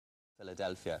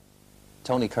Philadelphia.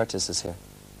 Tony Curtis is here.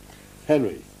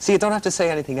 Henry. See, you don't have to say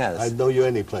anything else. I'd know you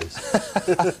any place.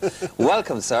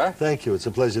 Welcome, sir. Thank you. It's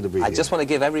a pleasure to be here. I just want to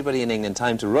give everybody in England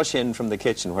time to rush in from the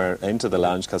kitchen into the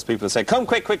lounge, because people say, come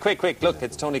quick, quick, quick, quick. Look,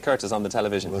 it's Tony Curtis on the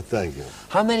television. Well, thank you.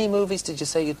 How many movies did you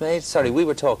say you'd made? Sorry, we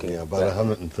were talking. Yeah, about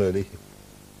 130.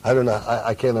 I don't know.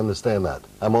 I can't understand that.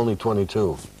 I'm only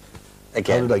 22.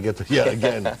 Again? How did I get to... Yeah,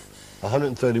 again.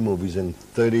 130 movies in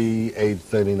 38,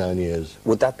 39 years.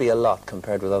 Would that be a lot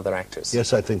compared with other actors?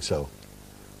 Yes, I think so.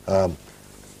 I've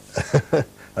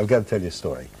got to tell you a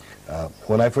story.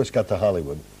 When I first got to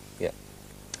Hollywood, yeah,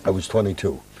 I was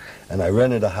 22, and I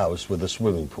rented a house with a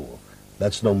swimming pool.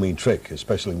 That's no mean trick,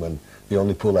 especially when the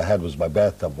only pool I had was my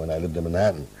bathtub when I lived in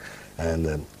Manhattan.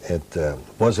 And it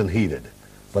wasn't heated,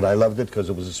 but I loved it because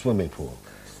it was a swimming pool.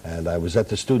 And I was at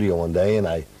the studio one day, and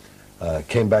I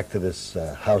came back to this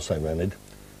house I rented,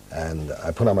 and I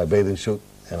put on my bathing suit,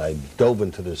 and I dove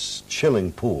into this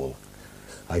chilling pool.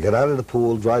 I got out of the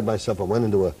pool, dried myself, I went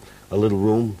into a little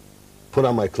room, put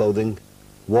on my clothing,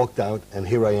 walked out, and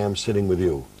here I am sitting with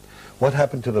you. What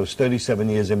happened to those 37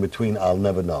 years in between, I'll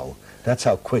never know. That's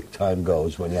how quick time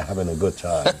goes when you're having a good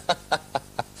time.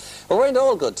 Well, weren't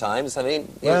all good times? I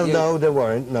mean... Well, no, there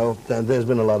weren't. No, there's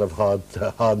been a lot of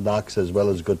hard knocks as well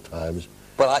as good times.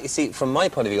 Well, you see, from my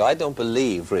point of view, I don't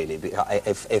believe, really,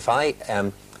 if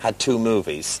I had two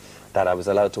movies that I was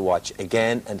allowed to watch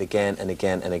again and again and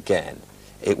again and again,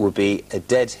 it would be a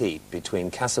dead heat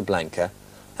between Casablanca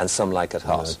and Some Like It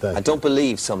Hot. I don't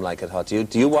believe Some Like It Hot. Do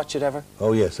you watch it ever?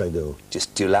 Oh, yes, I do.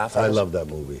 Do you laugh at it? I love that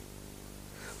movie.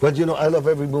 But, you know, I love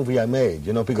every movie I made,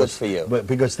 you know, because... Good for you.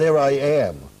 Because there I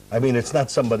am. I mean, it's not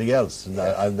somebody else.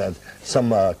 Some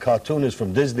cartoonist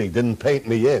from Disney didn't paint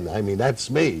me in. I mean,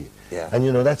 that's me. Yeah. And,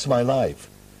 you know, that's my life.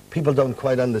 People don't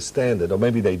quite understand it, or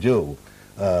maybe they do.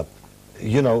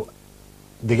 You know,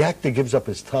 the actor gives up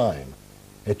his time.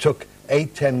 It took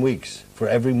 8-10 weeks for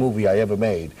every movie I ever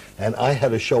made, and I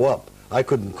had to show up. I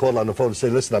couldn't call on the phone and say,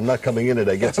 listen, I'm not coming in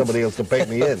today, get somebody else to paint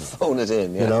me in. Phone it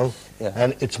in, yeah. You know? Yeah.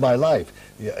 And it's my life.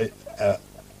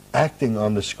 Acting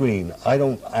on the screen, I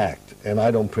don't act, and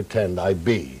I don't pretend, I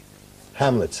be.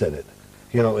 Hamlet said it.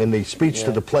 You know, in the speech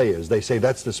to the players, they say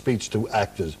that's the speech to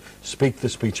actors. Speak the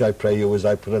speech I pray you as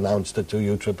I pronounced it to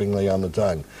you trippingly on the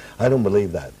tongue. I don't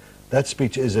believe that. That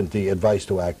speech isn't the advice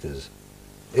to actors.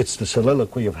 It's the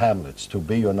soliloquy of Hamlet's, to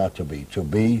be or not to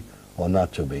be or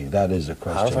not to be. That is a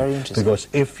question. How very interesting. Because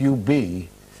if you be,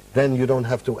 then you don't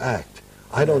have to act.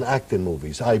 I don't act in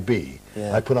movies, I be.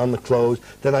 Yeah. I put on the clothes,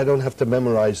 then I don't have to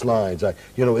memorize lines.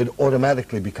 You know, it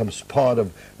automatically becomes part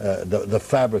of the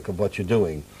fabric of what you're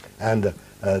doing. And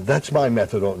that's my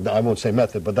method, or I won't say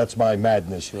method, but that's my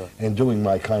madness in doing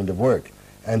my kind of work.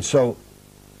 And so,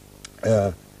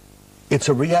 it's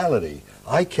a reality.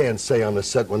 I can't say on the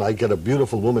set when I get a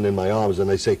beautiful woman in my arms and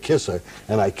they say kiss her,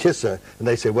 and I kiss her, and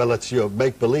they say, well, it's your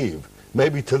make-believe.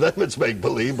 Maybe to them it's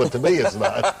make-believe, but to me it's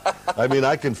not. I mean,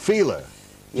 I can feel her,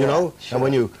 you know? Sure.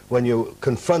 And when you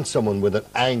confront someone with an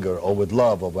anger or with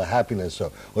love or with happiness,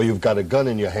 or you've got a gun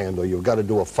in your hand, or you've got to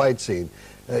do a fight scene,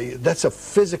 that's a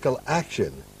physical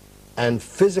action, and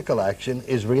physical action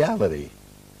is reality.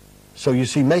 So you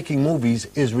see, making movies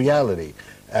is reality.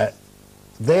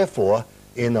 Therefore,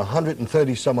 in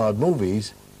 130 some odd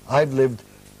movies, I've lived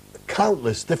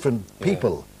countless different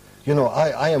people. You know,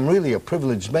 I am really a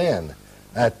privileged man.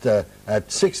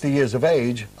 At 60 years of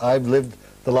age, I've lived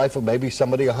the life of maybe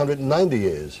somebody 190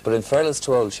 years. But in fairness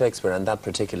to old Shakespeare and that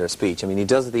particular speech, I mean, he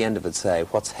does at the end of it say,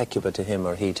 what's Hecuba to him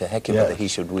or he to Hecuba that he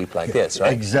should weep like this,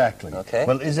 right? Exactly. Okay.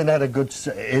 Well, isn't that a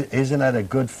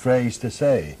good phrase to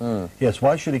say? Mm. Yes,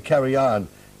 why should he carry on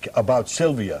about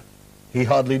Sylvia? He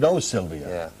hardly knows Sylvia.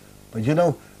 Yeah. But you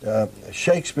know,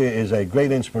 Shakespeare is a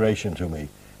great inspiration to me.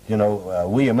 You know,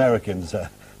 we Americans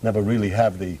never really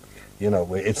have the, you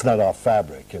know, it's not our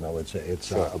fabric. You know, it's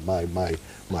my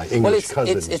English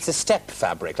cousin. Well, it's a step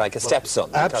fabric, like a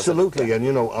stepson. Absolutely, and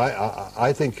you know,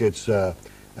 I think it's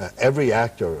every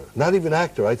actor, not even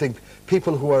actor. I think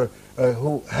people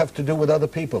who have to do with other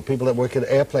people that work at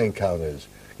airplane counters.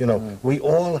 You know, we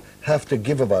all have to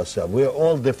give of ourselves. We're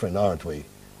all different, aren't we?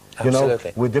 Absolutely. You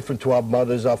know, we're different to our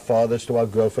mothers, our fathers, to our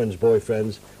girlfriends,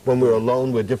 boyfriends. When we're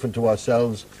alone, we're different to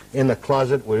ourselves. In the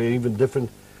closet, we're even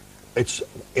different. It's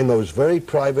in those very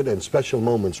private and special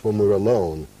moments when we're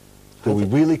alone do we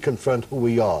really confront who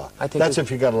we are. That's if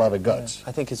you got a lot of guts.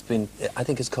 I think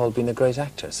it's called being a great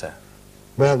actor, sir.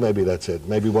 Well, maybe that's it.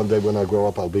 Maybe one day when I grow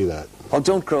up, I'll be that. Oh,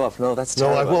 don't grow up. No, that's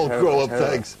No, terrible. I won't terrible, grow up, terrible.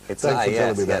 thanks. It's Thanks for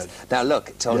telling me yes. that. Now,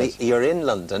 look, Tony, Yes. you're in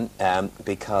London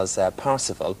because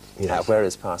Parsifal, Yes. Where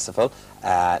is Parsifal,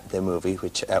 the movie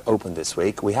which opened this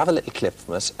week. We have a little clip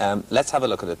from it. Let's have a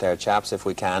look at it there, chaps, if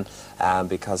we can,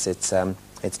 because it's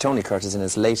Tony Curtis in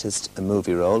his latest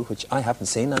movie role, which I haven't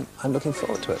seen, and I'm looking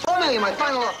forward to it. 4 million, my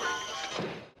final offer.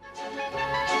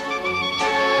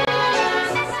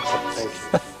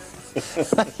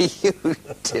 You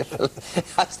devil.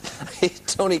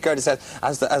 Tony Curtis said,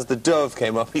 as the dove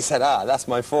came up, he said, that's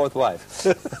my fourth wife.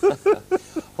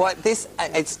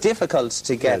 It's difficult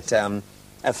to get a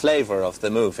flavour of the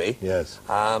movie. Yes.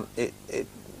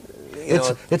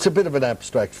 It's a bit of an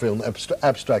abstract film,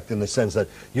 abstract in the sense that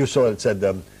you saw it said...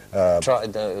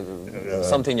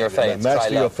 something your fate, Master try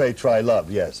your love. fate, try love,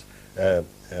 yes.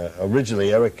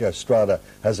 Originally, Eric Estrada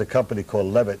has a company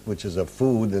called Levitt, which is a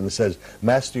food, and it says,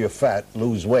 master your fat,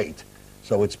 lose weight.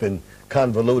 So it's been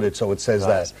convoluted, so it says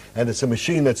Right. that. And it's a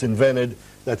machine that's invented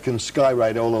that can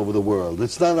skywrite all over the world.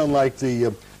 It's not unlike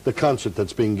the concert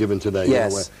that's being given today,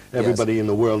 Yes. where everybody in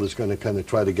the world is going to kind of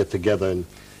try to get together and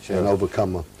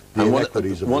overcome the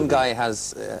inequities of one it. guy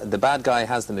has, the bad guy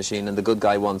has the machine and the good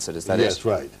guy wants it, is that Yes, it?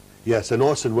 right. Yes, and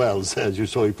Orson Welles, as you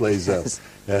saw, he plays,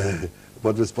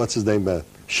 what's his name?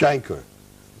 Shanker,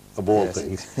 of all Yes.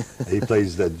 things. He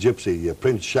plays the gypsy,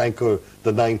 Prince Shanker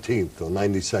the 19th or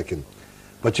 92nd.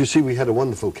 But you see, we had a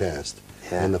wonderful cast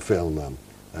in the film.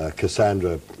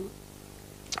 Cassandra,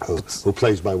 who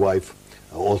plays my wife,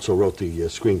 also wrote the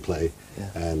screenplay. Yeah.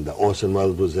 And Orson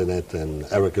Welles was in it, and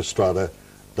Eric Estrada,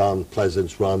 Don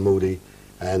Pleasance, Ron Moody,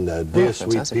 and dear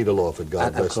sweet fantastic. Peter Lawford, God And,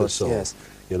 of bless his course, soul. yes.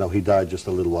 You know, he died just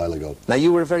a little while ago. Now,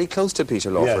 you were very close to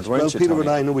Peter Lawford, Yes, weren't well, you, Peter Tony? and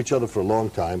I knew each other for a long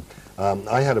time.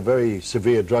 I had a very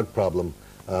severe drug problem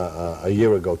a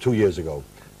year ago, 2 years ago,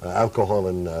 alcohol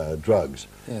and drugs.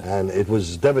 Yeah. And it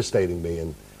was devastating me,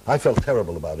 and I felt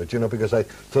terrible about it, you know, because I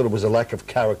thought it was a lack of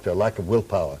character, a lack of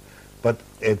willpower. But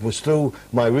it was through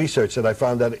my research that I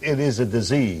found that it is a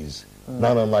disease,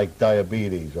 not unlike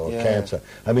diabetes or cancer.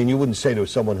 I mean, you wouldn't say to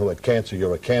someone who had cancer,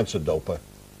 you're a cancer doper.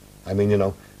 I mean, you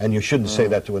know, and you shouldn't say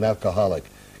that to an alcoholic.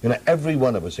 You know, every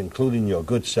one of us, including your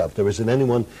good self, there isn't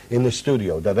anyone in the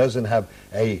studio that doesn't have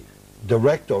a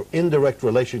direct or indirect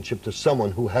relationship to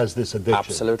someone who has this addiction.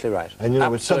 Absolutely right. And, you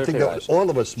know, it's something that Absolutely all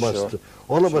of us must, Sure.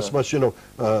 all of us must, you know,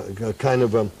 kind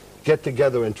of get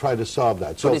together and try to solve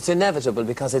that. So, But it's inevitable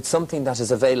because it's something that is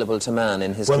available to man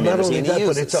in his well, not community, only and he that,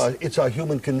 but uses. it's our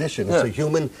human condition. Yeah. It's a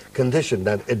human condition,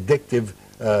 that addictive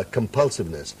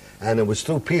compulsiveness. And it was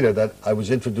through Peter that I was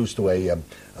introduced to a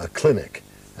clinic.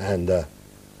 And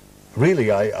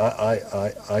really,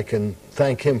 I can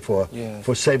thank him for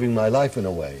saving my life in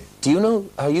a way. Do you know,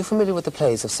 are you familiar with the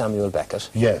plays of Samuel Beckett?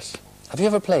 Yes. Have you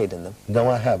ever played in them? No,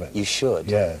 I haven't. You should.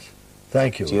 Yes.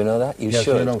 Thank you. Do you know that? You Yes,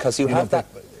 should, know, because you have that,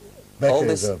 Becker all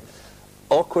is this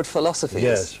awkward philosophies.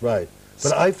 Yes, right.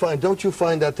 But I find, don't you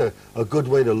find that a good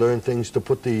way to learn things, to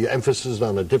put the emphasis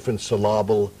on a different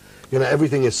syllable? You know,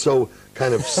 everything is so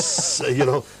kind of, you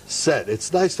know, set.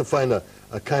 It's nice to find a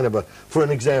kind of a, for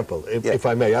an example, if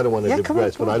I may, I don't want to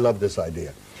digress, but I love this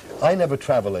idea. I never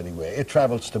travel anywhere. It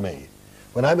travels to me.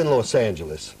 When I'm in Los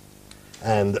Angeles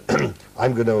and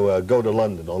I'm going to go to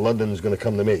London, or London is going to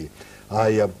come to me,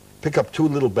 I pick up 2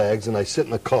 little bags and I sit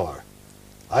in a car.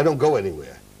 I don't go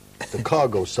anywhere. The car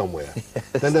goes somewhere.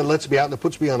 Then it lets me out and it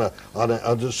puts me on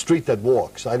a street that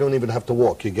walks. I don't even have to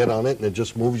walk. You get on it and it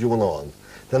just moves you along.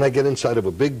 Then I get inside of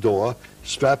a big door,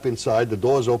 strap inside, the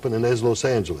door's open, and there's Los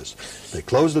Angeles. They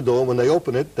close the door, when they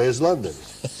open it, there's London.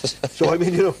 So, I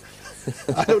mean, you know,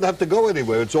 I don't have to go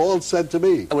anywhere. It's all said to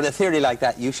me. With a theory like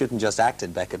that, you shouldn't just act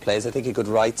in Beckett plays. I think you could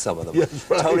write some of them. Yes,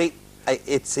 right. Tony,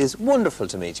 it's wonderful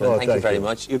to meet you, and thank you very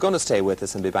much. You're going to stay with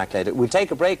us and be back later. We'll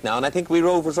take a break now, and I think we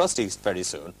row over Rusty very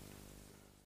soon.